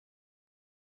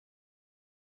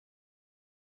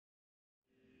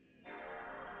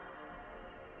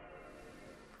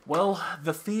Well,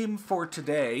 the theme for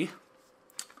today,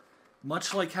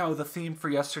 much like how the theme for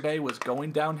yesterday was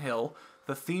going downhill,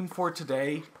 the theme for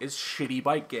today is shitty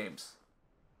bike games.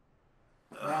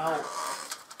 Now,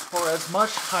 for as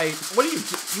much hype, what do you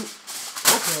do?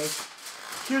 Okay.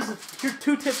 Here's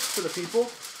two tips for the people.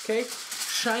 Okay,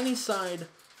 shiny side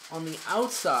on the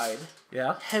outside.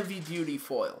 Yeah. Heavy duty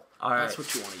foil. All right. That's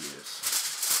what you want to use.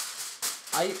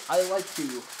 I like to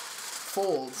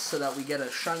fold so that we get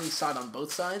a shiny side on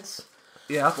both sides.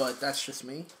 Yeah. But that's just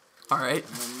me. All right.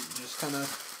 And then just kind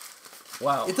of.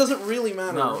 Wow. It doesn't really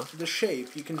matter No. the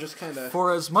shape. You can just kind of.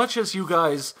 For as much as you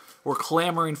guys were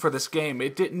clamoring for this game,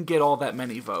 it didn't get all that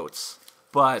many votes.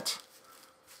 But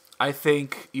I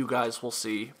think you guys will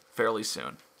see fairly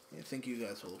soon. I think you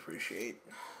guys will appreciate.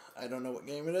 I don't know what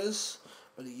game it is,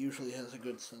 but it usually has a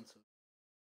good sense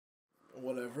of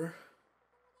whatever.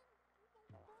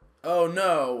 Oh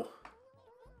no!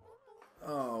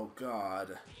 Oh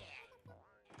god.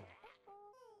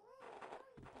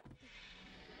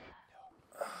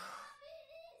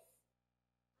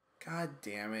 God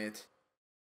damn it.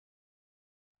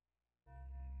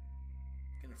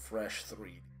 In fresh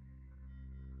 3.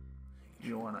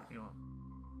 You want.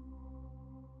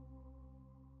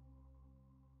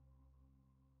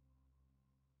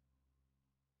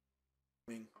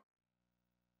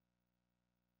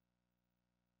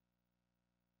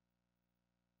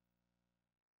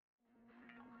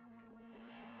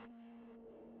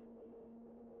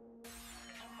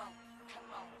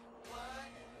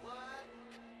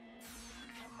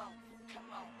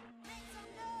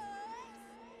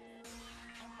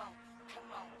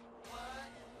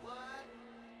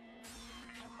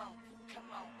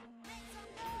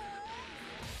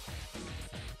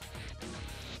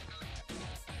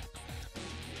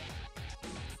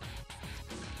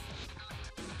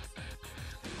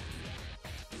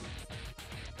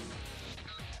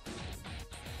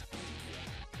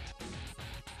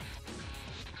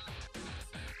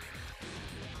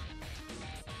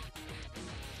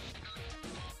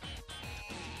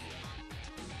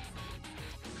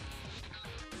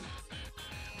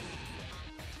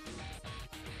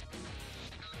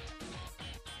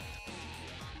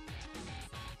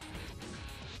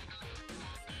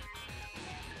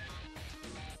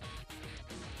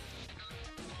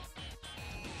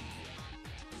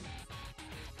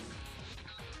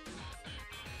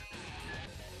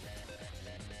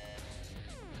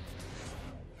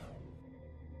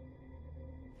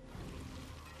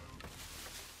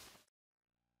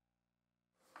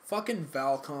 Fucking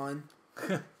Valcon.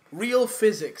 Real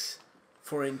physics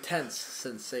for intense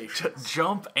sensations.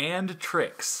 Jump and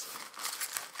tricks.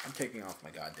 I'm taking off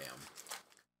my goddamn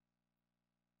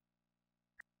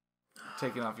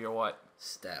Taking off your what?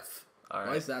 Steph. All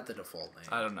right. Why is that the default name?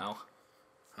 I don't know.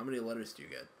 How many letters do you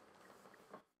get?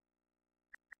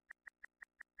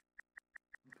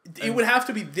 It would have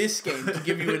to be this game to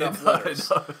give you enough letters.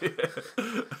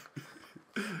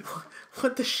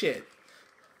 What the shit?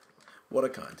 What a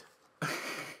cunt.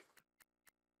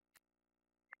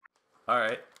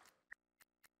 Alright.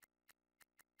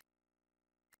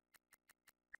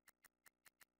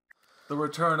 The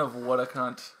return of What a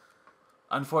Cunt.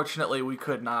 Unfortunately, we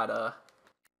could not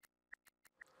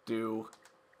do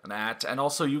that. And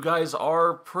also, you guys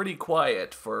are pretty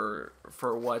quiet for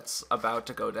what's about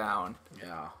to go down.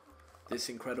 Yeah. This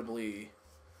incredibly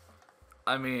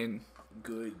I mean,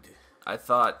 good I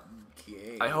thought...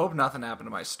 game. I hope nothing happened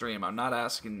to my stream. I'm not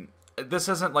asking... This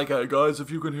isn't like a, guys, if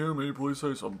you can hear me, please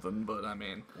say something, but I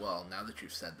mean... Well, now that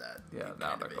you've said that. Yeah,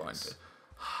 now they're going to.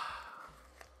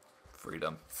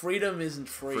 Freedom. Freedom isn't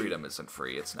free. Freedom isn't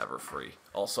free. It's never free.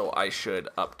 Also, I should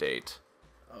update.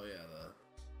 Oh, yeah.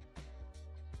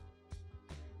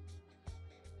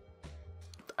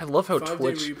 I love how 5-day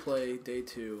Twitch... replay, day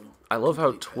 2. I love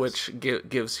how Complete Twitch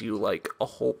gives you, like, a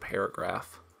whole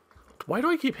paragraph. Why do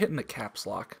I keep hitting the caps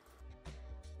lock?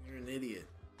 You're an idiot.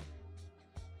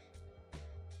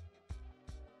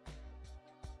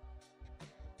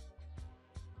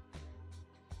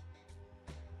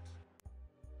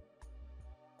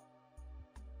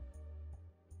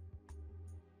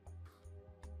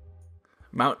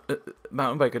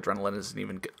 Mountain Bike Adrenaline isn't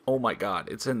even... Oh my god,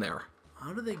 it's in there.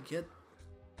 How do they get...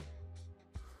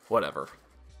 Whatever.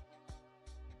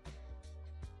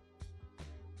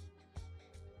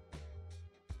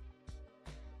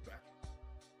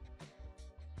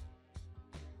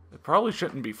 It probably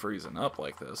shouldn't be freezing up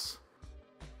like this.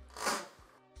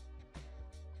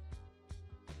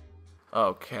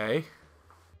 Okay.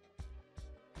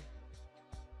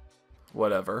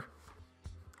 Whatever.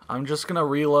 I'm just gonna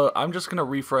reload. I'm just gonna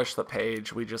refresh the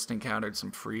page. We just encountered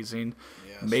some freezing.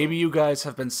 Yeah, Maybe you guys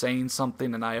have been saying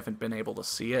something and I haven't been able to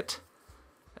see it.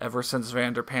 Ever since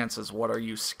Vanderpants' "What are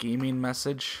you scheming?"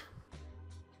 message.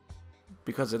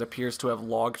 Because it appears to have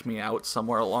logged me out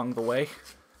somewhere along the way.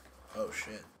 Oh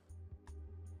shit.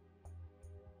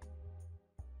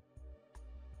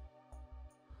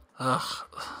 Ugh.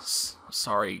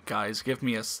 Sorry, guys. Give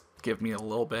me a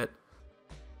little bit.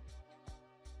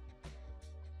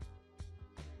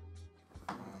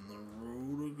 On the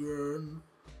road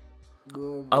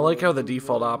again. I like how the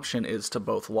default option is to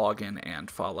both log in and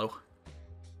follow.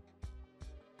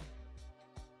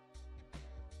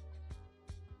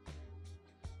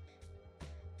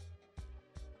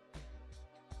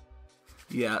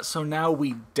 Yeah, so now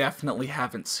we definitely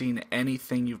haven't seen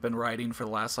anything you've been writing for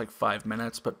the last like 5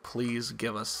 minutes, but please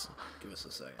give us a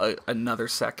second. Another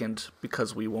second,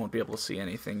 because we won't be able to see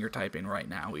anything you're typing right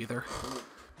now either.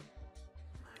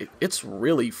 It's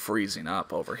really freezing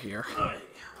up over here. Alright,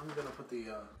 I'm gonna put the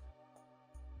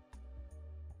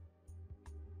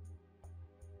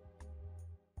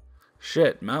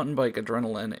Shit, Mountain Bike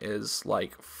Adrenaline is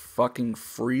like fucking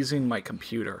freezing my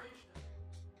computer.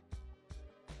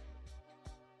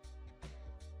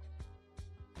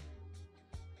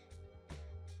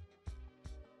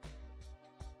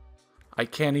 I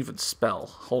can't even spell.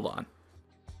 Hold on.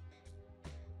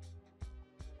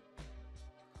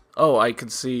 Oh, I can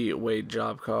see Wade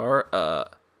Jobcar.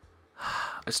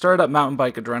 I started up Mountain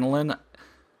Bike Adrenaline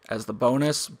as the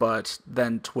bonus, but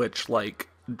then Twitch, like,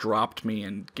 dropped me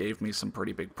and gave me some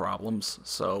pretty big problems,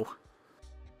 so...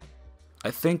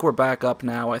 I think we're back up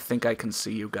now. I think I can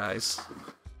see you guys.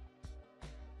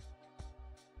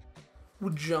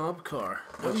 job car.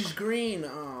 Oh, he's green.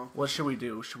 Oh. What should we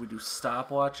do? Should we do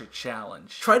stopwatch or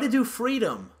challenge? Try to do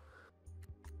freedom.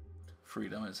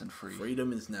 Freedom isn't free.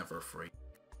 Freedom is never free.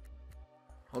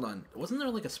 Hold on. Wasn't there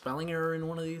like a spelling error in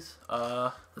one of these?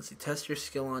 Let's see. Test your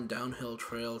skill on downhill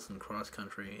trails and cross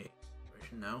country.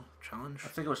 No? Challenge? I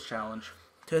think it was challenge.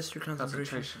 Test your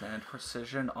concentration. Concentration and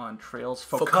precision on trails.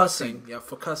 Focusing. Yeah,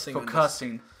 focusing.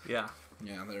 Focusing. Yeah.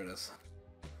 Yeah, there it is.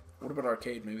 What about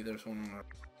arcade? Maybe there's one on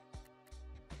arcade.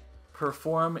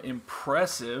 Perform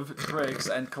impressive tricks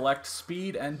and collect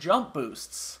speed and jump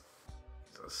boosts.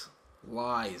 Jesus.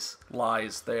 Lies.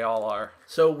 Lies, they all are.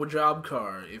 So, Wajab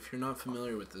Car, if you're not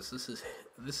familiar with this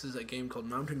is a game called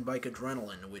Mountain Bike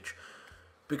Adrenaline, which,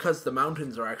 because the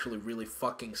mountains are actually really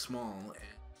fucking small,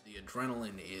 and the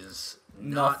adrenaline is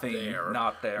not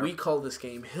there. We call this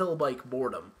game Hill Bike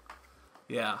Boredom.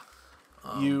 Yeah.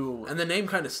 And the name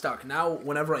kind of stuck. Now,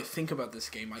 whenever I think about this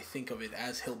game, I think of it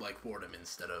as Hill Bike Boredom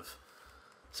instead of...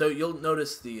 So you'll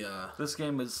notice the... This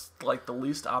game is like the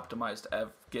least optimized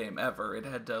game ever. It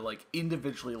had to like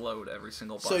individually load every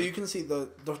single bike. So you can see the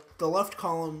left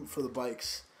column for the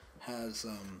bikes has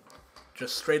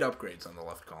just straight upgrades on the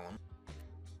left column.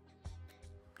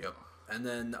 Yep. And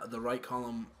then the right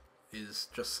column is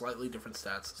just slightly different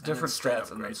stats. Different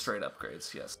stats and then straight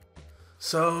upgrades, yes.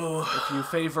 So... if you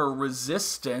favor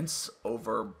resistance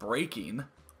over braking,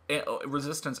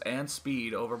 resistance and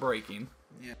speed over braking...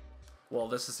 yeah. Well,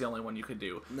 this is the only one you could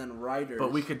do. And then riders.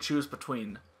 But we could choose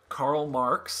between Karl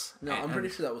Marx. No, I'm pretty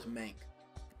sure that was Mank.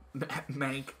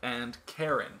 Mank and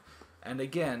Karen. And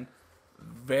again,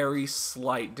 very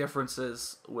slight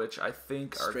differences, which I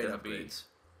think are going to be...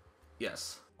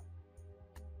 Yes.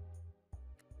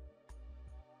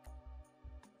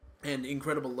 And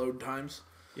incredible load times.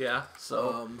 Yeah,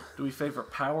 so do we favor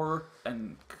power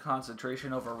and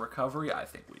concentration over recovery? I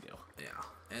think we do.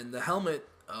 Yeah. And the helmet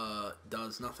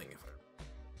does nothing.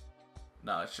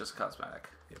 No, it's just cosmetic.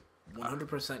 Yep.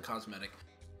 100% cosmetic.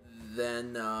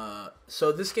 Then,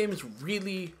 so this game is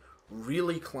really,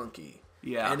 really clunky.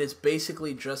 Yeah. And it's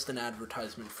basically just an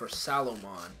advertisement for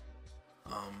Salomon.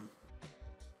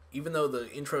 Even though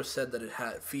the intro said that it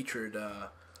had featured a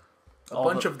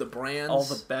bunch of the brands. All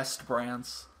the best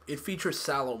brands. It features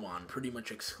Salomon pretty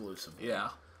much exclusively. Yeah.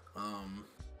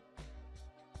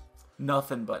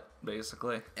 Nothing but,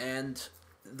 basically. And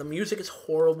the music is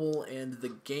horrible, and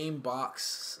the game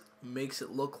box makes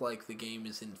it look like the game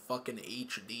is in fucking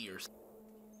HD or something.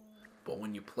 But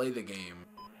when you play the game...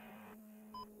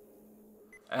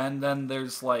 And then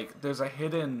there's a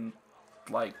hidden,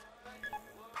 like,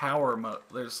 power mode.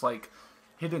 There's, like,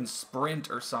 hidden sprint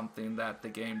or something that the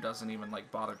game doesn't even,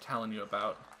 like, bother telling you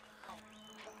about.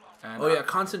 And, yeah,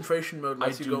 concentration mode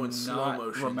lets you go in slow motion.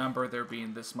 I do not remember there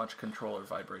being this much controller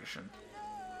vibration.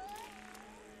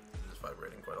 It's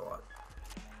vibrating quite a lot.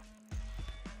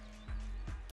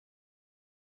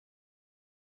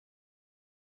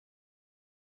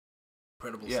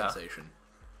 Incredible sensation.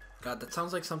 God, that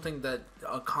sounds like something that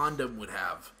a condom would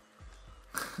have.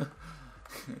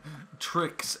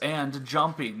 Tricks and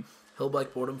jumping. Hill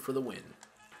bike boredom for the win.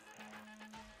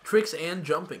 Tricks and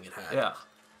jumping it had. Yeah.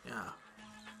 Yeah.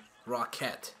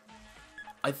 Rocket.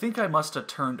 I think I must have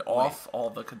turned off all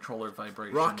the controller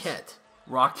vibrations. Rocket.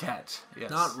 Rocket.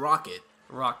 Yes. Not rocket.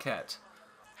 Rocket.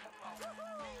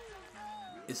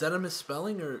 Is that a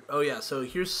misspelling or? Oh yeah. So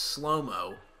here's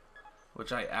slow-mo,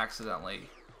 Which I accidentally.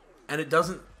 and it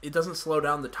doesn't slow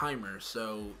down the timer,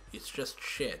 so it's just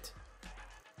shit.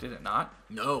 Did it not?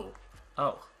 No.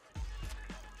 Oh.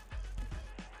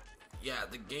 Yeah,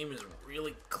 the game is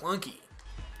really clunky.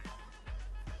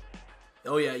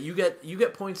 Oh yeah, you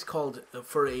get points called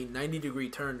for a 90-degree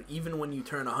turn even when you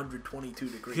turn 122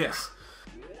 degrees. Yeah.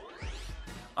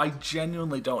 I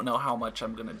genuinely don't know how much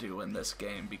I'm gonna do in this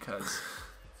game because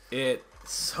it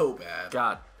So bad.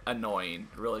 got annoying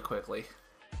really quickly.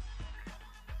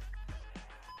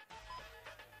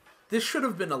 This should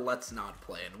have been a Let's Not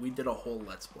Play, and we did a whole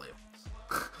Let's Play.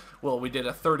 Well, we did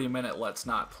a 30-minute Let's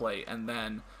Not Play, and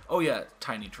then, oh yeah,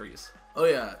 tiny trees. Oh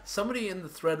yeah, somebody in the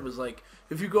thread was like,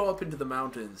 if you go up into the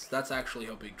mountains, that's actually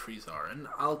how big trees are. And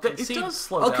I'll concede... It does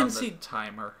slow down the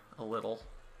timer a little.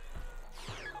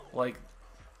 Like...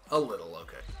 A little,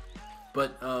 okay.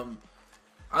 But,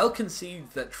 I'll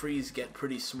concede that trees get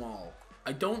pretty small.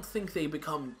 I don't think they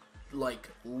become, like,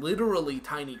 literally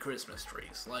tiny Christmas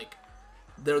trees. Like,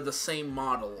 they're the same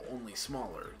model, only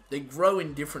smaller. They grow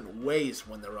in different ways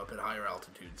when they're up at higher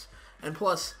altitudes. And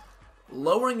plus,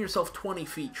 lowering yourself 20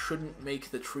 feet shouldn't make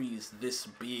the trees this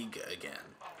big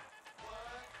again.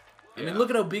 I mean, look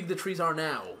at how big the trees are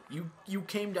now. You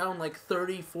came down like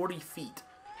 30, 40 feet.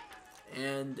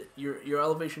 And your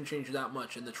elevation changed that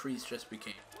much, and the trees just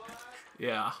became...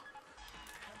 Yeah.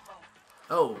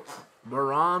 Oh,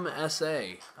 Maram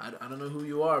S.A. I don't know who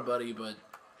you are, buddy, but...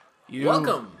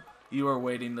 Welcome! You were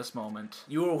waiting this moment.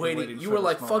 You were waiting. You were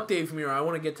like, fuck Dave Mirra, I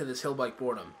want to get to this hill bike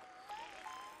boredom.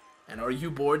 And are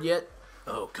you bored yet?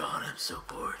 Oh god, I'm so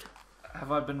bored.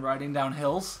 Have I been riding down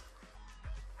hills?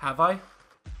 Have I?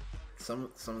 Some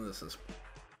of this is...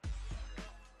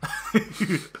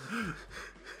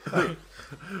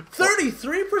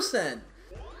 33%!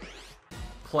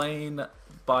 Plane,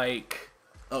 bike...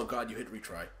 Oh god, you hit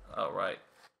retry. Oh, right.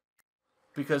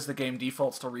 Because the game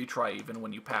defaults to retry even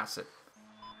when you pass it.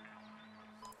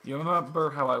 You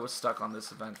remember how I was stuck on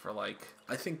this event for like...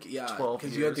 I think, yeah, 12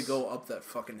 because you had to go up that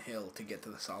fucking hill to get to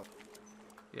the south.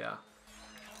 Yeah.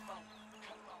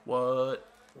 What?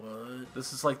 What?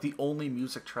 This is like the only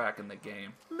music track in the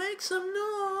game. Make some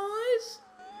noise!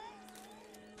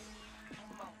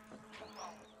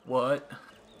 What?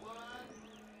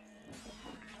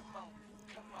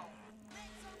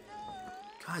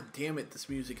 God damn it, this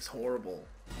music is horrible.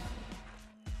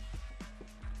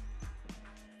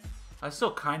 I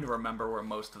still kind of remember where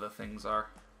most of the things are.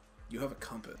 You have a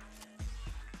compass.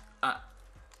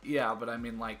 Yeah, but I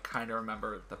mean, like, kind of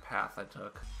remember the path I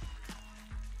took.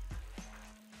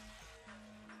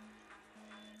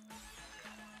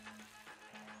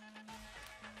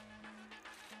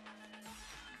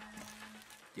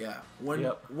 Yeah,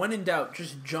 when in doubt,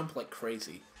 just jump like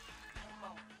crazy.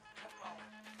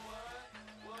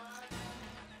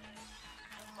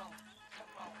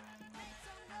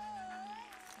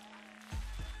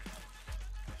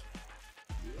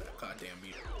 Goddamn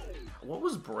you. What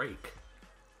was break?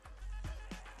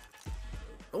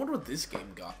 I wonder what this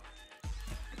game got.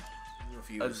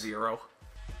 Reviews. A 0.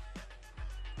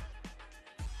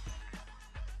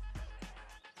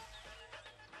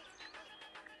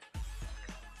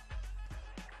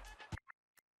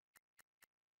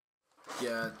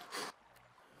 Yeah.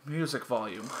 Music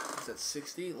volume. Is that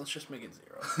 60? Let's just make it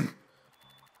 0.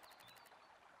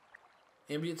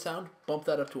 Ambient sound? Bump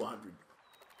that up to 100.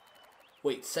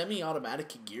 Wait,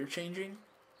 semi-automatic gear changing?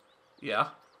 Yeah.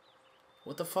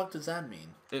 What the fuck does that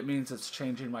mean? It means it's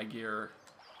changing my gear,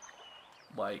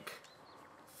 like,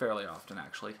 fairly often,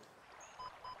 actually.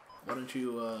 Why don't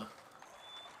you,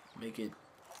 make it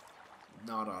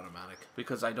not automatic?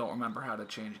 Because I don't remember how to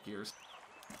change gears.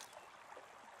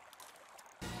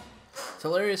 It's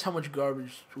hilarious how much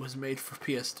garbage was made for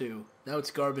PS2. Now it's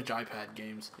garbage iPad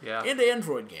games. Yeah. And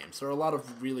Android games. There are a lot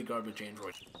of really garbage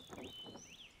Android.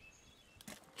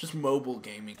 Just mobile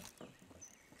gaming.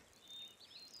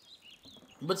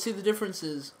 But see, the difference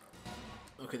is...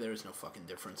 Okay, there is no fucking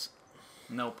difference.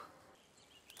 Nope.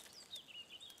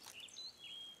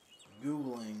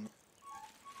 Googling.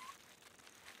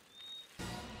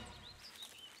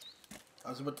 I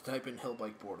was about to type in hill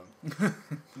bike boredom.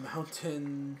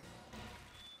 Mountain...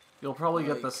 You'll probably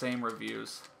get the same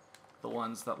reviews. The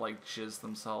ones that, like, jizz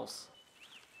themselves.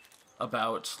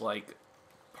 about, like,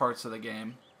 parts of the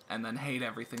game, and then hate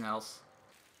everything else.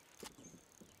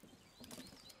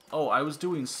 Oh, I was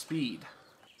doing speed.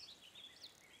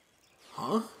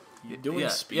 Huh? You're doing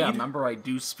speed? Yeah, remember I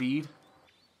do speed?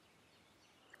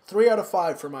 3 out of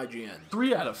 5 from IGN.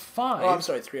 3 out of 5? Oh, I'm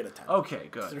sorry, 3 out of 10. Okay,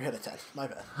 good. 3 out of 10. My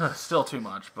bad. Still too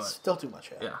much, but... Still too much,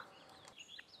 yeah. Yeah.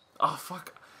 Oh,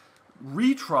 fuck.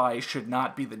 Retry should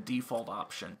not be the default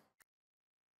option.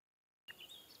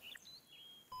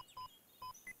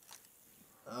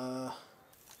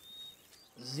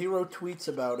 Zero tweets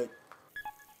about it.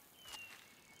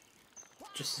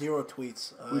 Just 0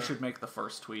 tweets. We should make the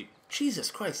first tweet.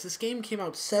 Jesus Christ, this game came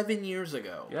out 7 years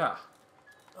ago. Yeah.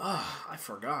 I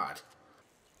forgot.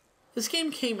 This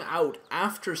game came out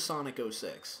after Sonic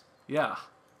 06. Yeah.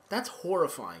 That's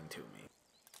horrifying to me.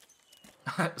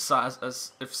 So,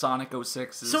 if Sonic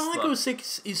 06 is... Sonic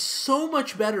 06 is so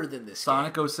much better than this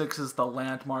Sonic 06 is the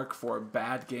landmark for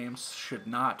bad games should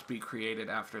not be created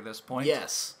after this point.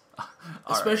 Yes.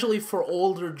 Especially for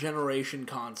older generation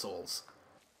consoles.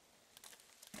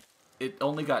 It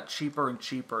only got cheaper and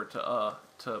cheaper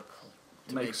to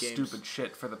make games. stupid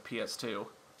shit for the PS2.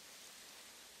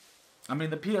 I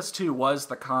mean, the PS2 was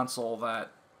the console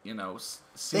that, you know,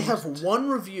 They have one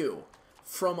review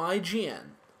from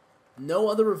IGN. No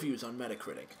other reviews on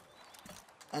Metacritic.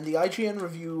 And the IGN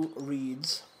review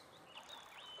reads...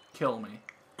 Kill me.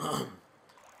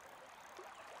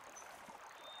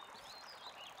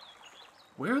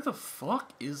 Where the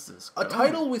fuck is this going? A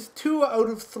title with 2 out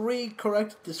of 3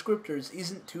 correct descriptors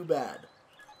isn't too bad.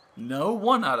 No,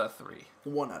 1 out of 3.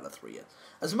 1 out of 3, yes.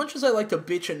 As much as I like to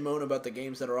bitch and moan about the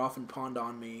games that are often pawned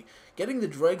on me, getting the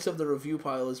dregs of the review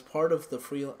pile is part of a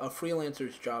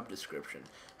freelancer's job description.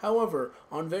 However,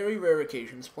 on very rare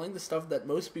occasions, playing the stuff that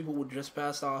most people would just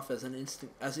pass off as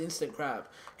instant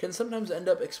crap can sometimes end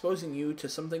up exposing you to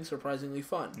something surprisingly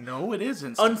fun. No, it is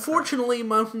instant Unfortunately, crap.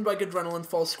 Mountain Bike Adrenaline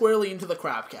falls squarely into the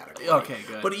crap category. Okay,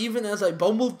 good. But even as I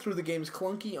bumbled through the game's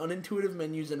clunky, unintuitive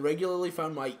menus and regularly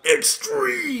found my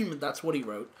extreme, that's what he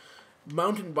wrote,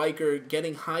 mountain biker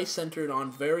getting high-centered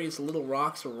on various little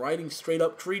rocks or riding straight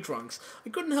up tree trunks, I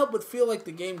couldn't help but feel like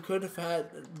the game could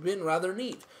have been rather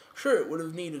neat. Sure, it would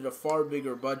have needed a far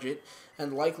bigger budget,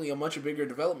 and likely a much bigger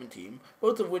development team,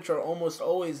 both of which are almost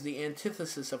always the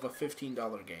antithesis of a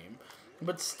 $15 game.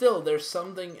 But still, there's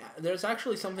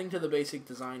actually something to the basic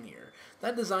design here.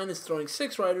 That design is throwing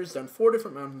 6 riders down 4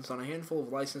 different mountains on a handful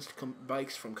of licensed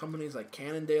bikes from companies like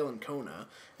Cannondale and Kona,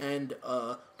 and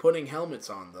putting helmets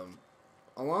on them.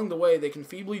 Along the way, they can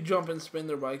feebly jump and spin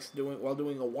their bikes while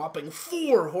doing a whopping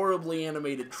 4 horribly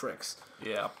animated tricks.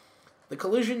 Yeah. The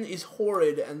collision is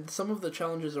horrid, and some of the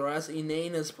challenges are as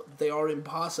inane as they are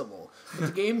impossible. But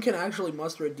the game can actually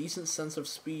muster a decent sense of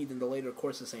speed in the later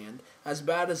courses, and, as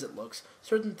bad as it looks,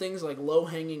 certain things like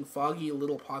low-hanging, foggy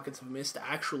little pockets of mist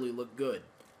actually look good.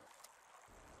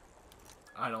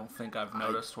 I don't think I've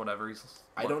noticed whatever he's...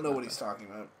 I don't know what he's talking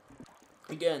about.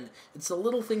 Again, it's the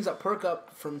little things that perk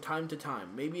up from time to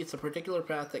time. Maybe it's a particular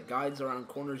path that guides around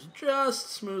corners just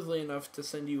smoothly enough to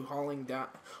send you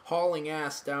hauling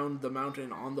ass down the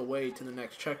mountain on the way to the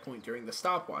next checkpoint during the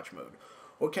stopwatch mode,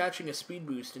 or catching a speed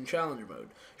boost in challenge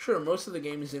mode. Sure, most of the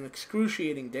game is an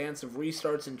excruciating dance of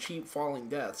restarts and cheap falling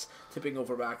deaths. Tipping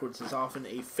over backwards is often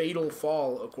a fatal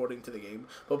fall, according to the game,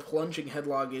 but plunging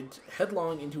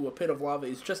headlong into a pit of lava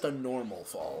is just a normal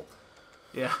fall.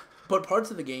 Yeah. But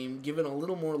parts of the game, given a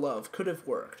little more love, could have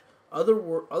worked.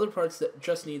 Other parts that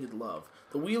just needed love.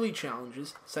 The wheelie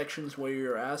challenges, sections where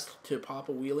you're asked to pop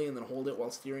a wheelie and then hold it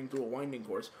while steering through a winding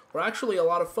course, were actually a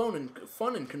lot of fun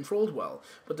and controlled well,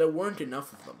 but there weren't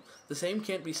enough of them. The same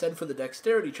can't be said for the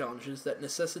dexterity challenges that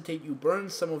necessitate you burn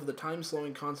some of the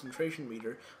time-slowing concentration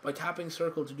meter by tapping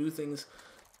circle to do things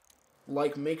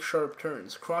like make sharp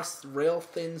turns, cross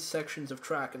rail-thin sections of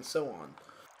track, and so on.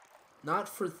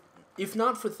 If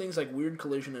not for things like weird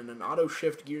collision and an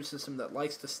auto-shift gear system that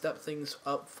likes to step things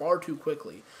up far too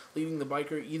quickly, leaving the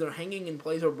biker either hanging in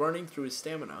place or burning through his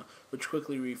stamina, which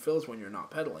quickly refills when you're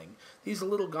not pedaling, these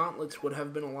little gauntlets would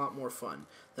have been a lot more fun.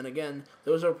 Then again,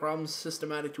 those are problems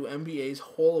systematic to MBA's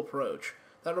whole approach.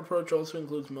 That approach also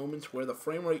includes moments where the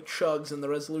frame rate chugs and the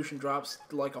resolution drops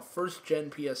like a first-gen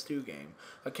PS2 game,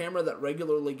 a camera that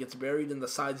regularly gets buried in the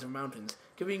sides of mountains,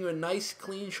 giving you a nice,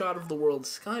 clean shot of the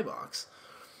world's skybox.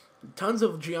 Tons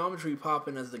of geometry pop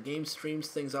in as the game streams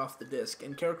things off the disc,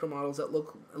 and character models that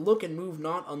look and move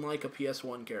not unlike a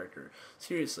PS1 character.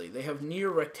 Seriously, they have near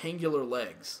rectangular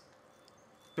legs.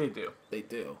 They do. They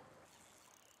do.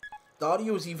 The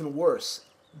audio is even worse.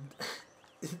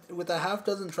 with a half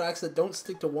dozen tracks that don't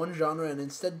stick to one genre and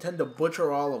instead tend to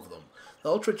butcher all of them. The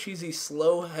ultra cheesy,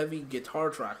 slow, heavy guitar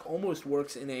track almost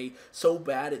works in a so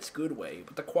bad it's good way,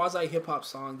 but the quasi hip hop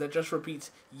song that just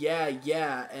repeats yeah,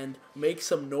 yeah, and make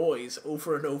some noise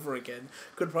over and over again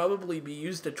could probably be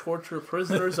used to torture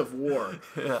prisoners of war.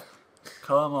 Yeah.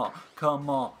 Come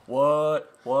on.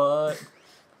 What?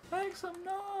 Make some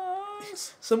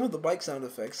noise. Some of the bike sound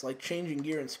effects, like changing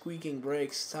gear and squeaking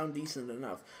brakes, sound decent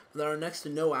enough, but there are next to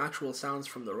no actual sounds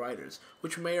from the writers,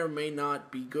 which may or may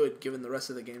not be good given the rest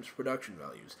of the game's production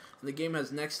values, and the game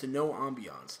has next to no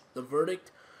ambiance. The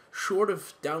verdict? Short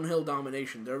of downhill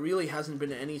domination, there really hasn't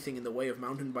been anything in the way of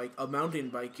a mountain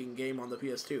biking game on the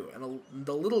PS2, and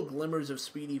the little glimmers of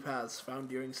speedy paths found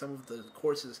during some of the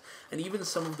courses, and even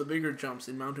some of the bigger jumps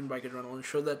in Mountain Bike Adrenaline,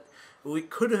 show that it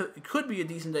could be a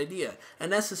decent idea, an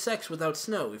SSX without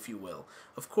snow, if you will.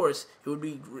 Of course, it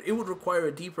would require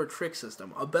a deeper trick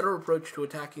system, a better approach to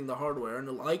attacking the hardware, and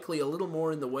likely a little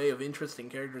more in the way of interesting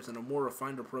characters and a more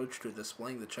refined approach to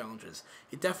displaying the challenges.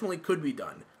 It definitely could be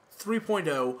done.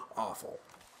 3.0, awful.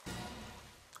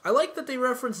 I like that they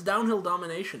referenced downhill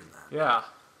domination in that. Yeah.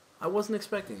 I wasn't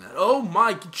expecting that. Oh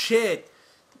my shit!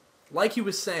 Like he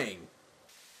was saying.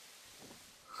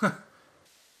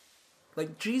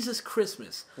 Like, Jesus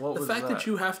Christmas. The fact that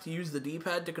you have to use the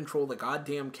D-pad to control the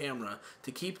goddamn camera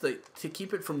to keep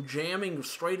it from jamming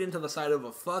straight into the side of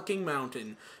a fucking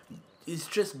mountain is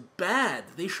just bad.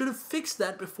 They should have fixed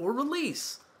that before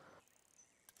release.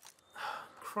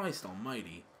 Christ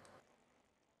almighty.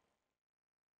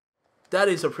 That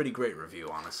is a pretty great review,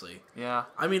 honestly. Yeah.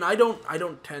 I mean, I don't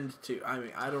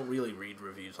really read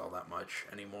reviews all that much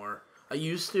anymore. I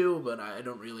used to, but I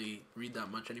don't really read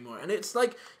that much anymore. And it's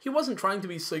like, he wasn't trying to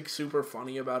be like super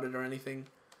funny about it or anything.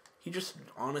 He just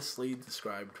honestly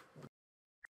described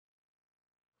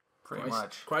Pretty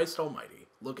much. Christ almighty.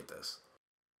 Look at this.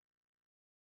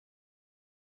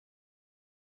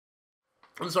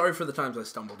 I'm sorry for the times I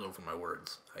stumbled over my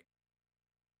words.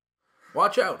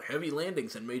 Watch out! Heavy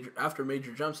landings and after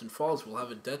major jumps and falls will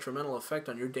have a detrimental effect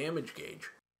on your damage gauge.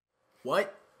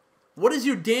 What? What does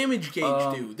your damage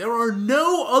gauge do? There are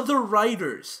no other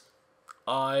writers.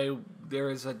 There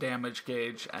is a damage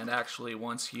gauge, and actually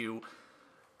once you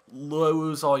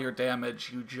lose all your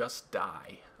damage, you just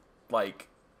die. Like,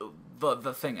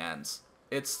 the thing ends.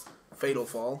 It's Fatal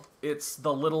fall. It's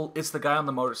the guy on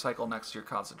the motorcycle next to your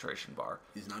concentration bar.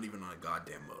 He's not even on a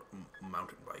goddamn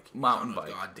mountain bike. He's mountain on bike.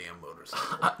 A goddamn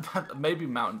motorcycle. Maybe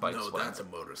mountain bikes. No, that's a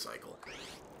motorcycle.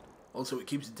 Also, it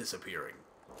keeps disappearing.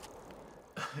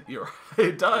 You're right,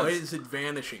 it does. Why is it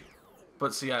vanishing?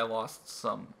 But see, I lost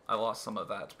some of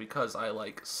that because I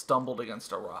stumbled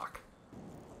against a rock.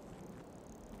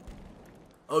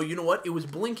 Oh, you know what? It was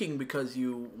blinking because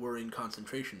you were in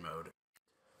concentration mode.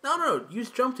 No,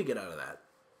 use jump to get out of that.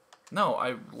 No,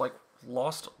 I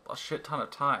lost a shit ton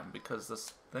of time because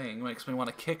this thing makes me want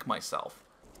to kick myself.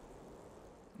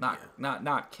 Not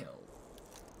kill.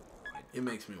 It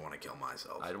makes me want to kill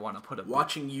myself. I'd want to put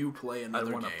watching you play another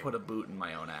game. I want to put a boot in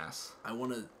my own ass. I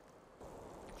want to.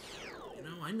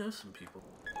 I know some people.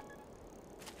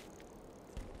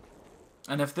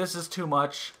 And if this is too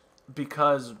much,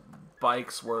 because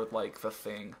bikes were the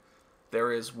thing,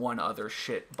 there is one other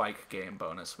shit bike game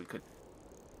bonus we could.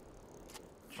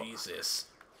 Jesus.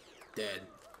 Dead.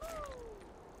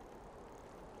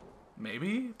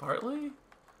 Maybe? Partly?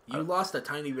 You lost a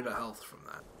tiny bit of health from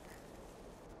that.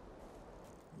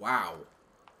 Wow.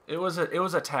 It was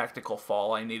a tactical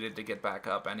fall. I needed to get back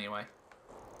up anyway.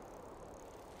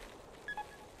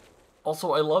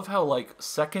 Also, I love how,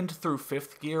 2nd through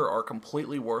 5th gear are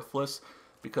completely worthless,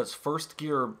 because 1st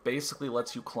gear basically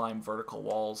lets you climb vertical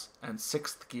walls, and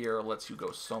 6th gear lets you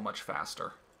go so much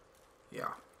faster.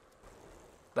 Yeah.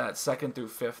 That 2nd through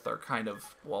 5th are kind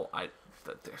of,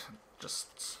 they're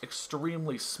just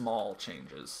extremely small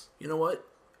changes. You know what?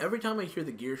 Every time I hear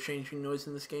the gear changing noise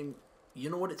in this game,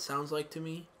 you know what it sounds like to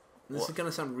me? And this is going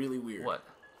to sound really weird. What?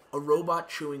 A robot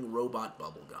chewing robot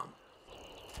bubblegum.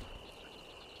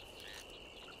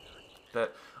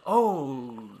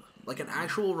 Like an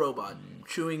actual robot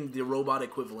chewing the robot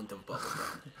equivalent of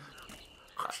bubblegum.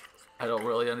 I don't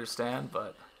really understand,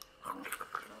 but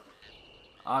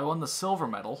I won the silver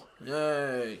medal.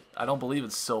 Yay! I don't believe in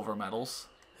silver medals.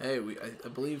 Hey, I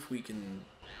believe we can.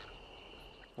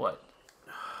 What?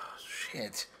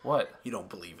 Shit. What? You don't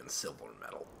believe in silver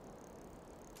medal.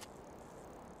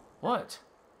 What?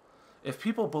 If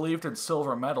people believed in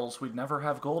silver medals, we'd never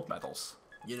have gold medals.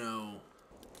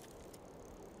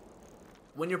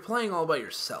 When you're playing all by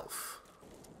yourself,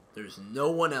 there's no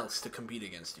one else to compete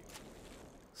against you.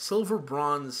 Silver,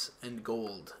 bronze, and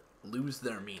gold lose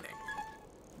their meaning.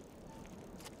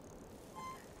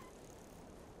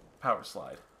 Power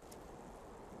slide.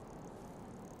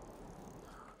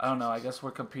 I don't know, I guess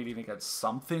we're competing against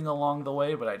something along the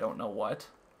way, but I don't know what.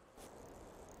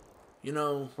 You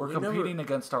know, we're competing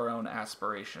against our own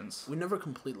aspirations. We never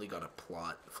completely got a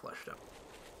plot fleshed out.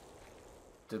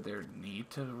 Did there need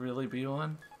to really be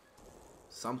one?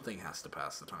 Something has to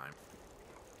pass the time.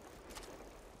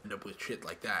 End up with shit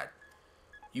like that.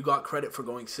 You got credit for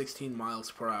going 16 miles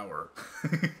per hour.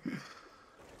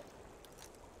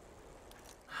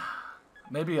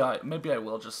 Maybe I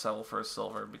will just settle for a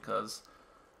silver because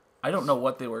I don't know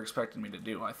what they were expecting me to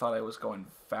do. I thought I was going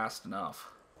fast enough.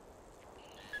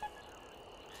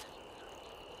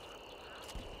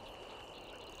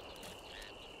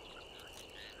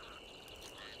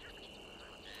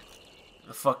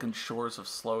 The fucking Shores of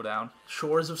Slowdown.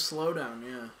 Shores of Slowdown,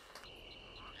 yeah.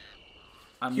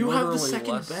 You have the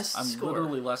second best score. I'm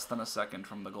literally less than a second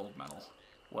from the gold medal.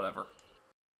 Whatever.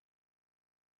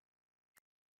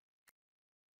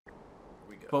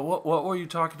 We go. But what were you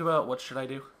talking about? What should I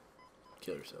do?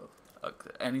 Kill yourself.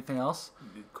 Anything else?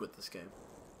 You quit this game.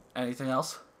 Anything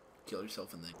else? Kill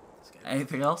yourself and then quit this game.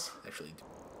 Anything else? Actually,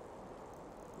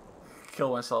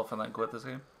 kill myself and then quit this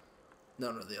game?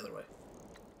 No, the other way.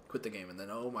 Quit the game and then,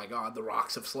 oh my god, the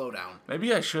rocks of Slowdown.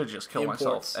 Maybe I should just kill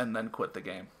myself and then quit the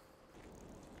game.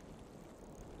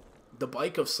 The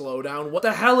bike of Slowdown? What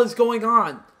the hell is going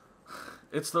on?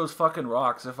 It's those fucking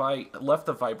rocks. If I left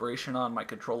the vibration on, my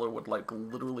controller would, like,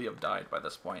 literally have died by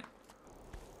this point.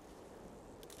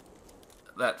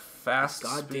 That fast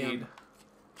speed.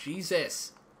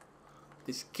 Jesus.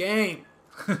 This game.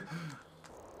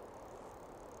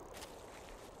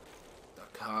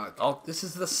 God. This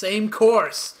is the same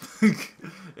course.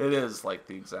 It is, like,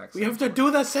 the exact same We have to do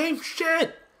the same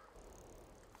shit.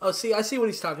 Oh, see, I see what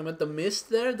he's talking about. The mist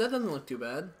there? That doesn't look too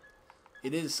bad.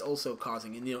 It is also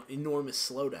causing an enormous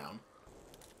slowdown.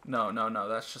 No,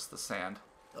 that's just the sand.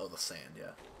 Oh, the sand,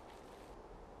 yeah.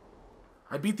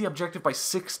 I beat the objective by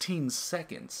 16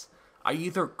 seconds. I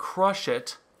either crush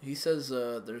it... He says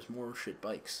there's more shit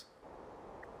bikes.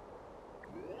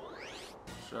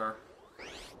 Sure.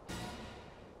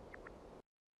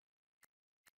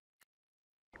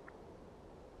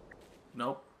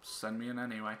 Nope. Send me in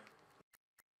anyway.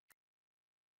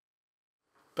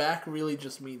 Back really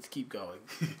just means keep going.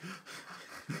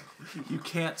 You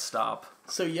can't stop.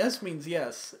 So yes means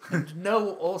yes, and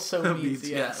no also means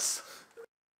yes.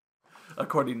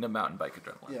 According to Mountain Bike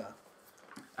Adrenaline. Yeah.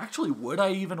 Actually, would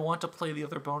I even want to play the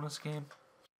other bonus game?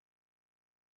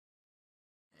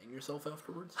 Hang yourself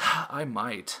afterwards? I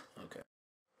might. Okay.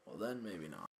 Well then, maybe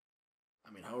not.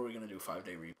 I mean, how are we going to do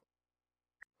 5-day replay?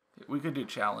 We could do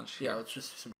challenge here. Yeah, let's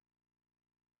just do some...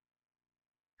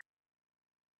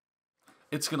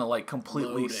 It's going to, like,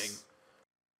 completely... Loading.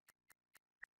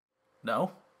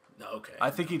 No? No, okay. I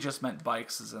think he just meant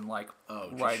bikes as in, like,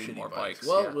 riding more bikes.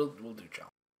 Well, yeah. we'll do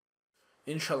challenge.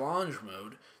 In challenge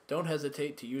mode, don't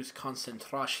hesitate to use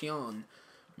concentration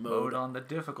mode on the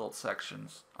difficult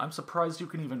sections. I'm surprised you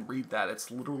can even read that.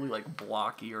 It's literally, like,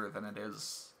 blockier than it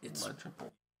is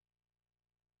legible.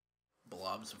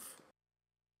 Blobs of...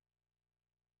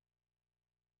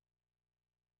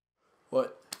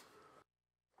 What?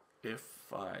 If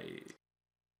I...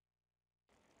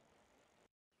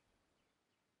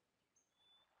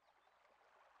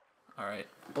 Alright.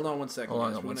 Hold on 1 second.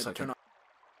 Hold on 1 second. Turn on...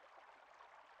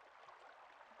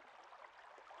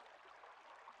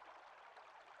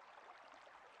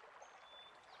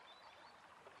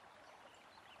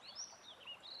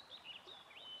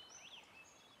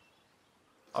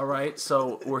 Alright,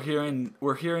 so we're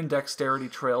hearing dexterity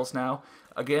trails now.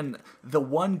 Again, the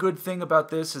one good thing about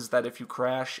this is that if you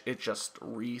crash, it just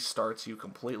restarts you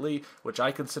completely, which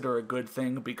I consider a good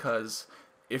thing because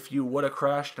if you would have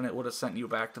crashed and it would have sent you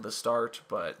back to the start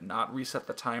but not reset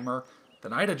the timer,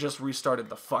 then I'd have just restarted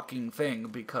the fucking thing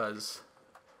because,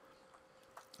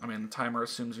 I mean, the timer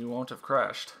assumes you won't have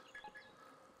crashed.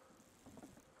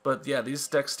 But yeah, these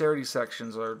dexterity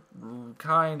sections are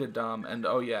kind of dumb, and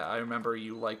oh yeah, I remember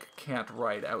you, like, can't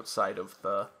ride outside of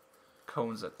the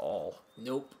cones at all.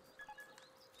 Nope.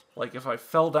 Like, if I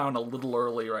fell down a little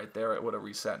early right there, it would have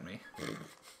reset me.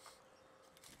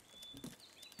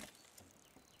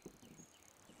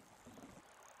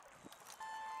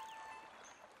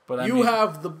 But I mean,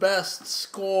 have the best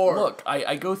score. Look,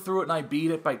 I go through it and I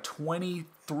beat it by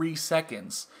 23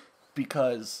 seconds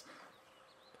because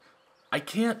I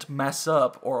can't mess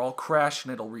up or I'll crash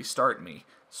and it'll restart me.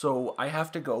 So I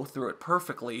have to go through it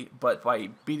perfectly, but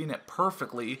by beating it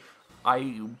perfectly,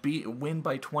 I win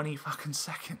by 20 fucking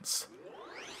seconds.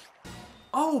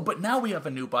 Oh, but now we have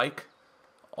a new bike.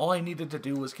 All I needed to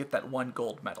do was get that one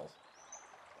gold medal.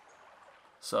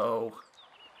 So,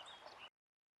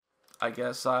 I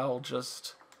guess I'll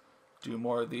just do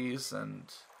more of these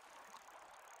and...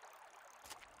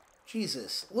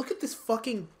 Jesus, look at this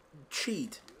fucking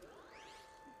cheat.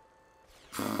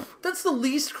 That's the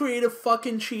least creative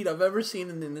fucking cheat I've ever seen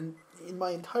in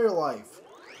my entire life.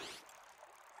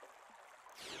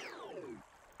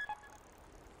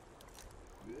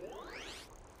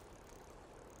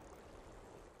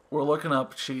 We're looking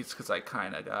up cheats because we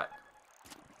kind of got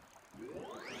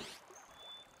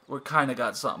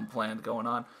something planned going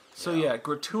on. So yeah,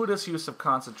 gratuitous use of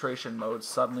concentration mode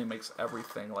suddenly makes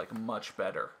everything like much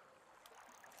better.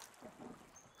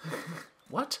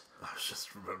 What? I was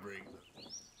just remembering.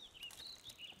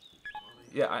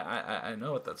 Yeah, I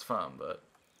know what that's from, but...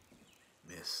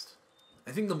 Mist.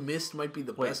 I think the mist might be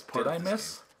the best part of this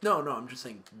miss? game. No, I'm just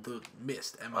saying the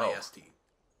mist. M-I-S-T.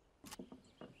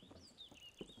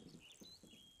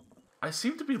 I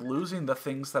seem to be losing the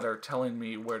things that are telling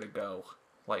me where to go,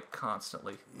 like,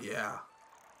 constantly. Yeah.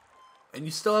 And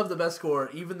you still have the best score,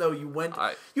 even though you went...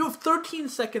 you have 13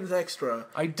 seconds extra.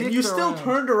 And you still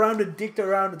turned around and dicked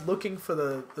around looking for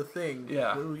the thing.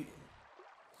 Yeah.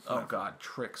 Oh, God.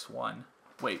 Tricks 1.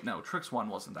 Wait, no. Tricks 1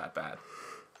 wasn't that bad.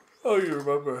 Oh, you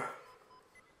remember.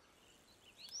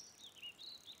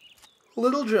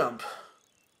 Little jump.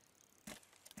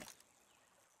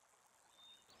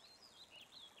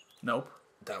 Nope.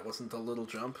 That wasn't a little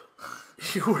jump.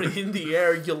 You were in the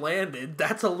air, you landed.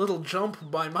 That's a little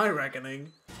jump by my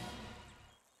reckoning.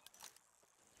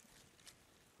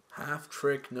 Half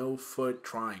trick, no foot,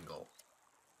 triangle.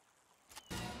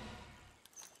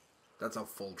 That's a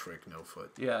full trick, no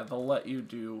foot. Yeah, they'll let you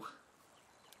do...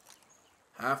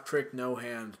 Half trick, no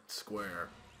hand, square.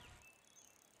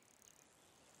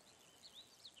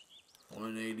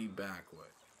 180 backward.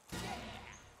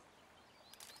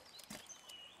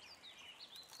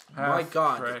 My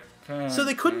God! So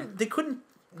they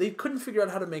couldn't figure out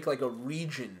how to make like a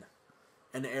region,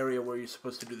 an area where you're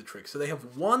supposed to do the trick. So they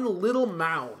have one little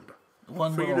mound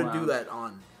for you to do that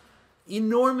on.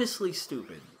 Enormously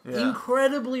stupid,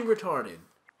 incredibly retarded.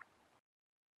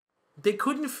 They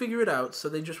couldn't figure it out, so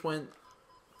they just went,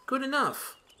 good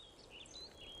enough.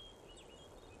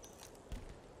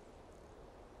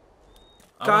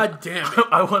 God damn it!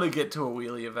 I want to get to a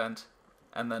wheelie event.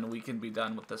 And then we can be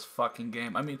done with this fucking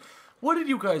game. I mean, what did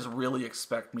you guys really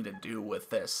expect me to do with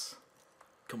this?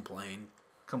 Complain.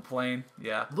 Complain?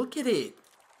 Yeah. Look at it.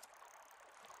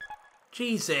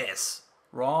 Jesus.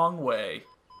 Wrong way.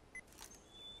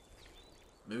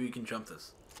 Maybe you can jump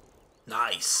this.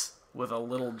 Nice. With a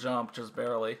little jump, just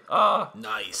barely. Ah!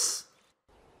 Nice.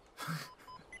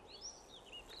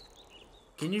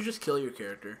 Can you just kill your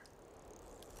character?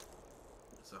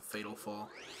 It's a fatal fall.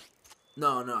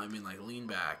 No, I mean like lean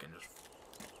back and just...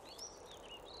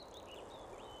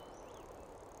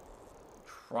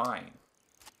 Trying.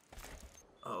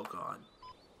 Oh, God.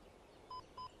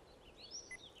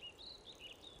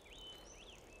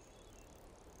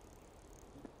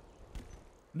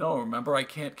 No, remember, I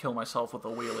can't kill myself with a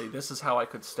wheelie. This is how I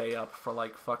could stay up for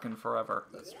like fucking forever.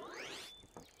 That's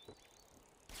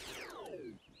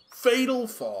fatal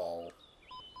fall.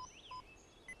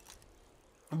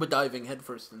 But diving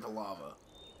headfirst into lava.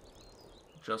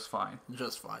 Just fine.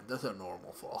 Just fine. That's a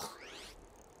normal fall.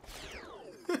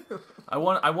 I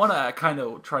want to kind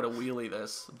of try to wheelie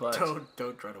this, but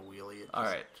don't try to wheelie it. All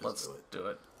right, let's do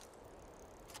it.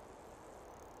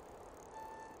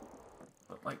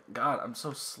 But like, God, I'm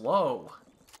so slow.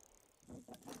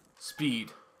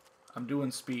 Speed. I'm doing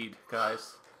speed,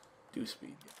 guys. Do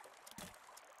speed.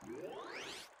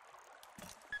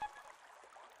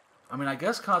 I mean, I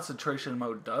guess concentration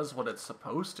mode does what it's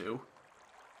supposed to.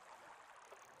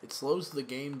 It slows the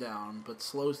game down, but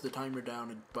slows the timer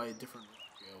down by a different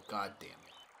ratio. God damn it.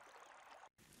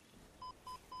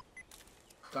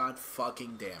 God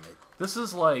fucking damn it. This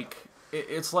is like...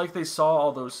 It's like they saw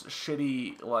all those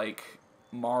shitty, like,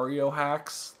 Mario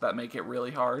hacks that make it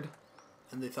really hard.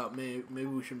 And they thought, maybe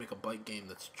we should make a bike game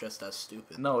that's just as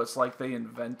stupid. No, it's like they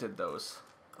invented those.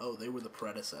 Oh, they were the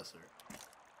predecessor.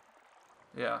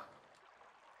 Yeah.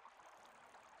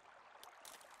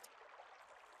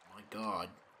 My God.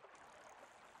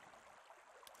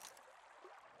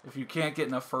 If you can't get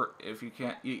in a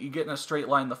you get in a straight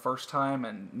line the first time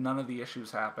and none of the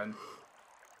issues happen,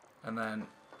 and then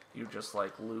you just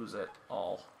like lose it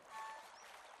all.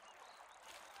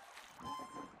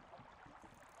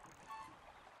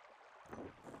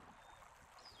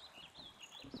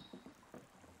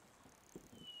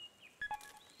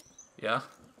 Yeah.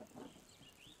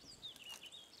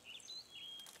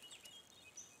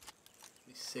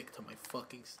 Be sick to my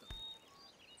fucking stuff.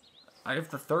 I have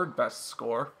the third best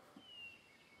score.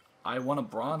 I won a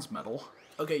bronze medal.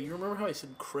 Okay, you remember how I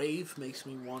said Crave makes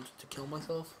me want to kill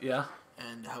myself? Yeah.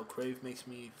 And how Crave makes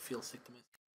me feel sick to my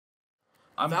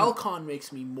I'm Valcon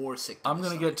makes me more sick to I'm my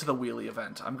gonna stomach. get to the wheelie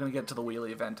event. I'm gonna get to the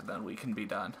wheelie event, and then we can be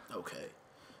done. Okay.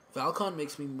 Valcon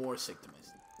makes me more sick to my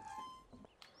stomach.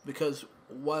 Because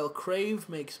while Crave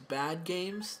makes bad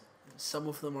games, some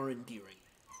of them are endearing.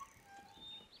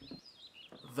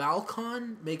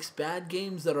 Valcon makes bad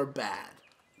games that are bad.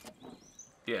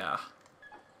 Yeah.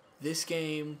 This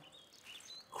game,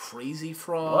 Crazy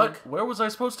Frog. What? Where was I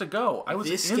supposed to go? I was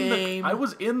I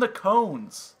was in the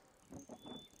cones.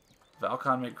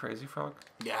 Valcon made Crazy Frog?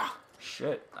 Yeah.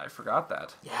 Shit, I forgot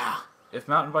that. Yeah. If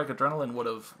Mountain Bike Adrenaline would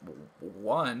have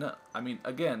won, I mean,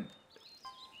 again,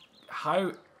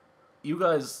 how you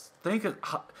guys think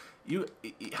fuck.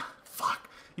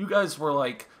 You guys were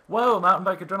like, whoa, Mountain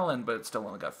Bike Adrenaline, but it still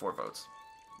only got 4 votes.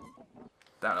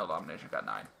 Downhill Domination got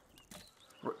 9.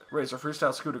 Razor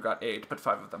Freestyle Scooter got 8, but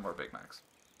 5 of them were Big Macs.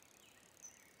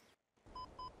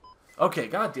 Okay,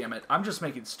 god damn it. I'm just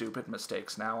making stupid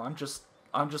mistakes now. I'm just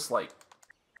like,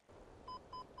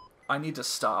 I need to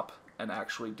stop and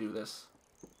actually do this.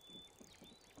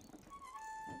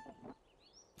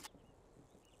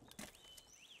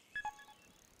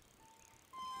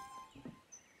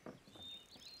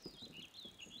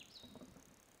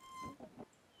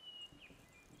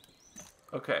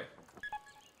 Okay.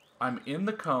 I'm in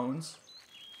the cones.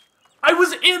 I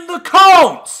was in the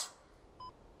cones!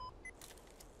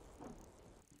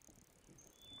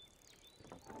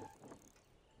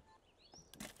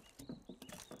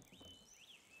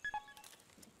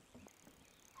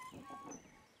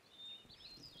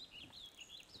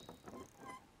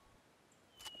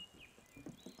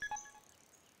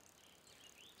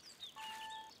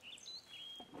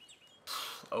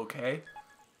 Okay.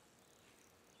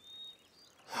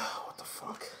 What the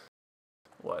fuck?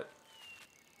 What?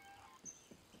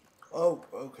 Oh,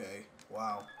 okay.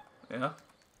 Wow. Yeah?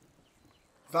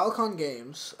 Valcon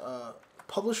Games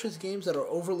publishes games that are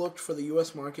overlooked for the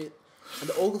U.S. market and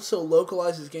also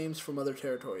localizes games from other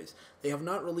territories. They have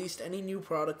not released any new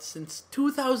products since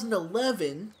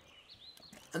 2011,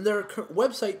 and their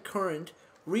website current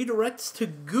redirects to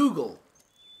Google.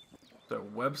 Their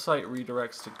website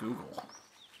redirects to Google.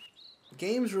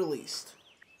 Games released.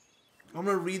 I'm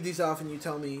gonna read these off, and you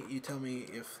tell me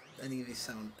if any of these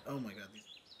sound. Oh my god.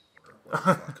 What the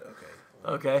fuck? Okay.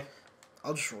 Okay.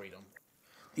 I'll just read them.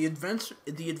 The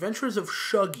Adventures of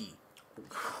Shuggy.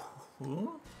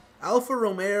 Who? Alfa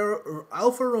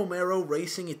Romero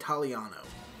Racing Italiano.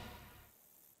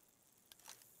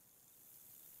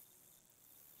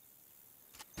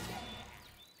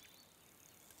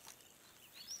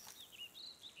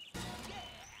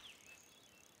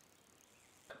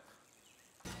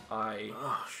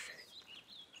 Oh shit.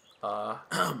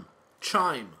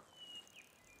 Chime.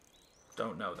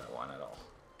 Don't know that one at all.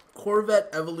 Corvette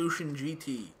Evolution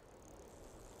GT.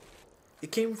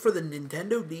 It came for the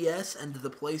Nintendo DS and the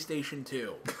PlayStation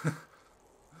 2.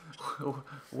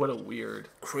 What a weird.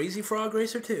 Crazy Frog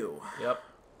Racer 2. Yep.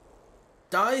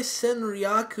 Dai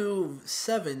Senryaku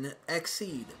 7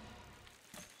 Exceed.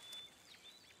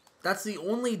 That's the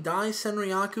only Dai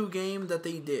Senryaku game that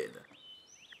they did.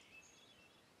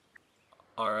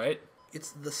 Alright. It's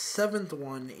the 7th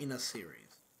one in a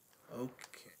series.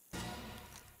 Okay.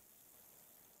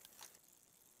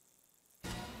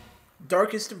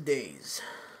 Darkest of Days.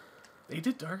 They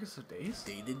did Darkest of Days?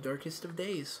 They did Darkest of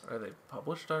Days. Or they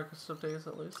published Darkest of Days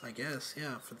at least? I guess,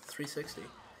 yeah, for the 360.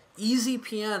 Easy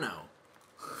Piano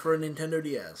for a Nintendo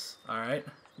DS. Alright.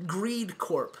 Greed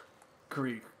Corp.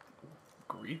 Greed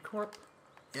Corp?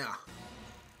 Yeah.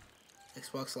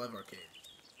 Xbox Live Arcade.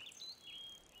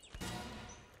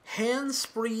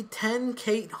 Handspree 10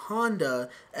 Kate Honda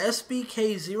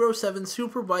SBK07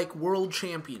 Superbike World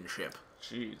Championship.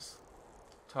 Jeez.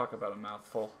 Talk about a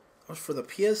mouthful. That was for the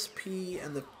PSP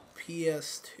and the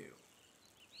PS2.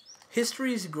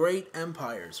 History's Great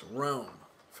Empires, Rome,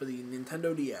 for the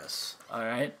Nintendo DS.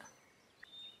 Alright.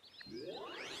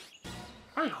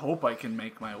 I hope I can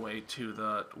make my way to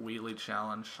the wheelie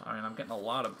challenge. I mean, I'm getting a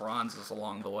lot of bronzes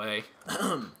along the way.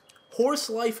 Horse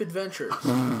Life Adventures.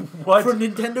 What? For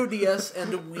Nintendo DS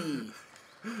and Wii.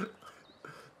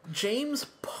 James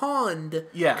Pond,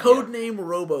 Yeah, codename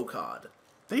Robocod.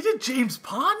 They did James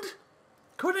Pond?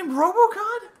 Codename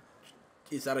Robocod?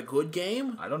 Is that a good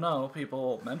game? I don't know.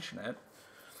 People mention it.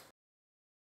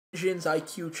 Jin's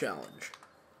IQ Challenge.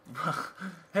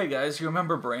 Hey guys, you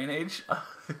remember Brain Age?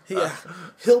 Yeah.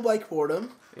 Hill Bike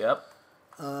Boredom. Yep.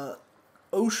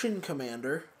 Ocean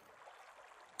Commander.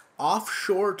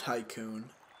 Offshore Tycoon.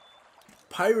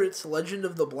 Pirates Legend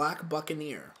of the Black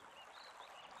Buccaneer.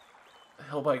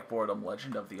 Hill Bike Boredom,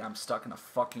 Legend of the I'm Stuck in a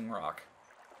Fucking Rock.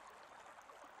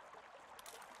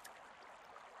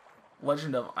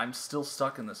 Legend of I'm Still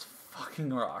Stuck in This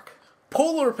Fucking Rock.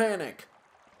 Polar Panic.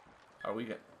 Are we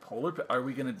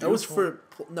gonna do That was for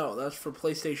no, that was for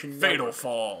PlayStation Fatal Network.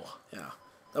 Fall. Yeah,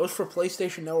 that was for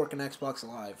PlayStation Network and Xbox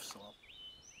Live. So.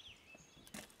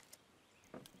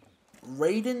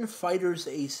 Raiden Fighters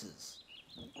Aces.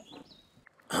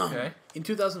 Okay. In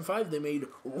 2005, they made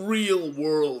Real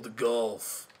World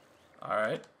Golf. All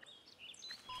right.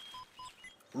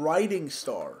 Riding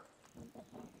Star.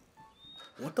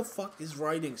 What the fuck is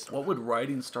Riding Star? What would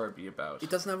Riding Star be about? It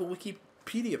doesn't have a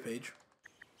Wikipedia page.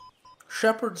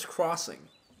 Shepherd's Crossing.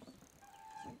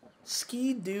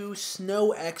 Ski-Doo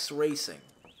Snow X Racing.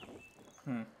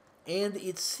 And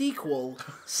its sequel,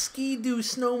 Ski-Doo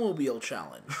Snowmobile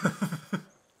Challenge.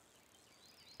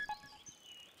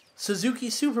 Suzuki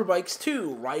Superbikes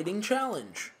 2 Riding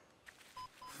Challenge.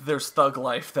 There's Thug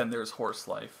Life, then there's Horse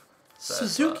Life.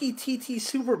 Suzuki TT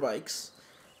Superbikes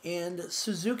and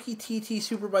Suzuki TT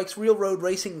Superbikes Real Road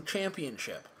Racing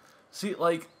Championship. See,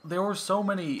 like, there were so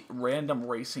many random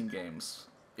racing games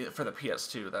for the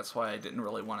PS2. That's why I didn't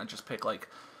really want to just pick, like,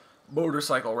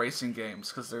 motorcycle racing games,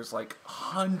 because there's, like,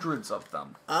 hundreds of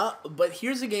them. But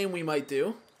here's a game we might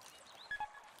do.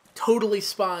 Totally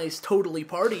Spies, Totally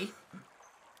Party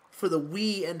for the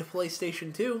Wii and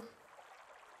PlayStation 2.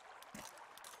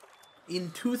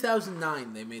 In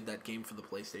 2009, they made that game for the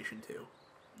PlayStation 2.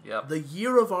 Yep. The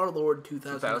year of our Lord,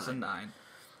 2009. 2009.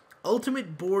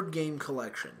 Ultimate Board Game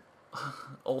Collection.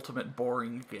 Ultimate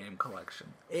Boring Game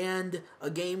Collection. And a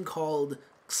game called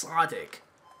Exotic.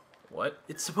 What?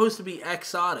 It's supposed to be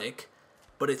exotic,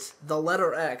 but it's the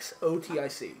letter X,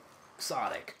 O-T-I-C.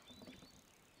 Exotic.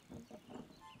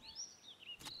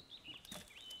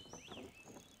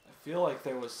 I feel like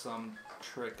there was some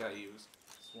trick I used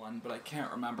this one, but I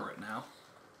can't remember it now.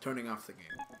 Turning off the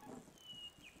game.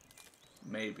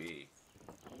 Maybe.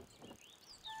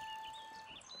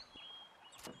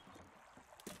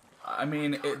 I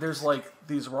mean, there's like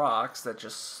these rocks that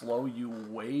just slow you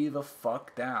way the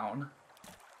fuck down.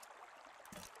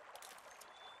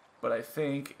 But I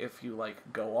think if you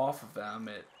like go off of them,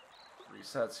 it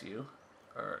resets you.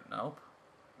 Or nope.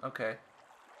 Okay.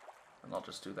 And I'll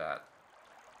just do that.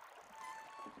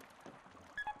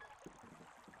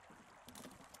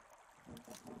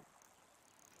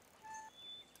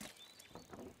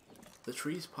 The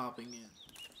trees popping in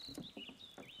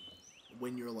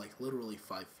when you're like literally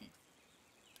 5 feet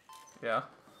Yeah.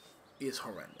 is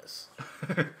horrendous.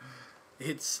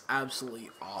 It's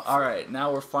absolutely awful. Alright,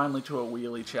 now we're finally to a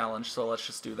wheelie challenge, so let's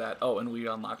just do that. Oh, and we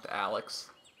unlocked Alex.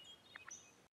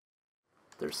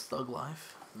 There's Thug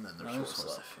Life, and then there's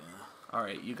Horse Life. Yeah.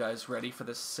 Alright, you guys ready for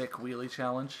this sick wheelie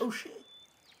challenge? Oh shit.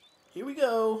 Here we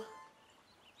go.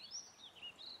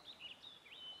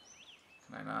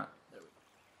 Can I not?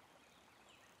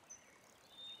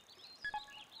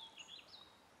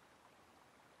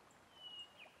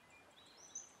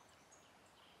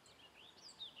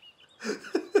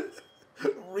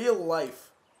 Real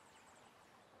life.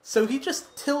 So he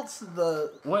just tilts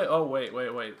the... Wait, oh, wait.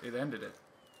 It ended it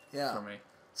Yeah. for me.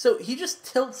 So he just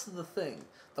tilts the thing,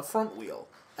 the front wheel,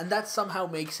 and that somehow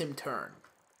makes him turn.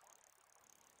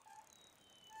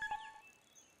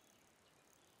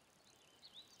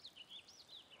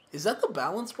 Is that the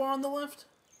balance bar on the left?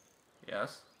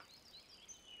 Yes?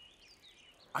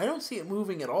 I don't see it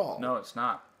moving at all. No, it's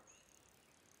not.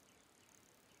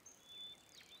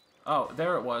 Oh,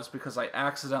 there it was, because I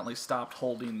accidentally stopped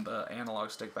holding the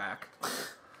analog stick back.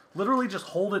 Literally just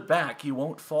hold it back, you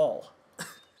won't fall.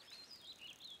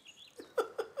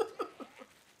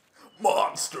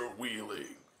 Monster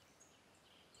wheeling.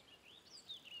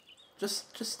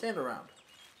 Just stand around.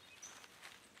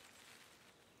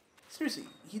 Seriously,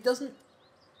 he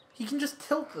can just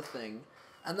tilt the thing,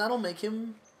 and that'll make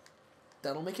him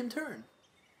turn.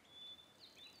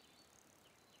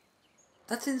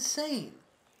 That's insane.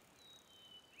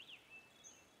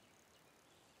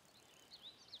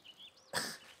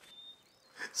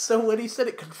 So when he said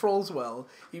it controls well,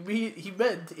 he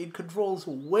meant it controls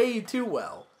way too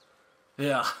well.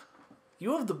 Yeah.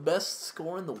 You have the best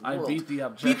score in the world. I beat the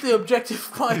objective. Beat the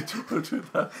objective by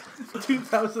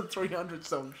 2,300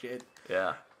 some shit.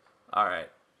 Yeah.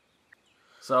 Alright.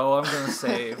 So I'm gonna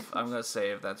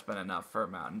save. That's been enough for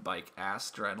mountain bike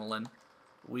Adrenaline.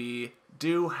 We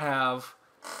do have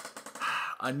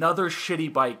another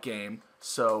shitty bike game,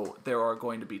 so there are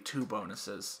going to be 2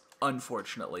 bonuses,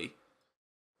 unfortunately.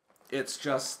 It's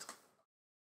just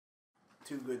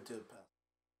too good to pass.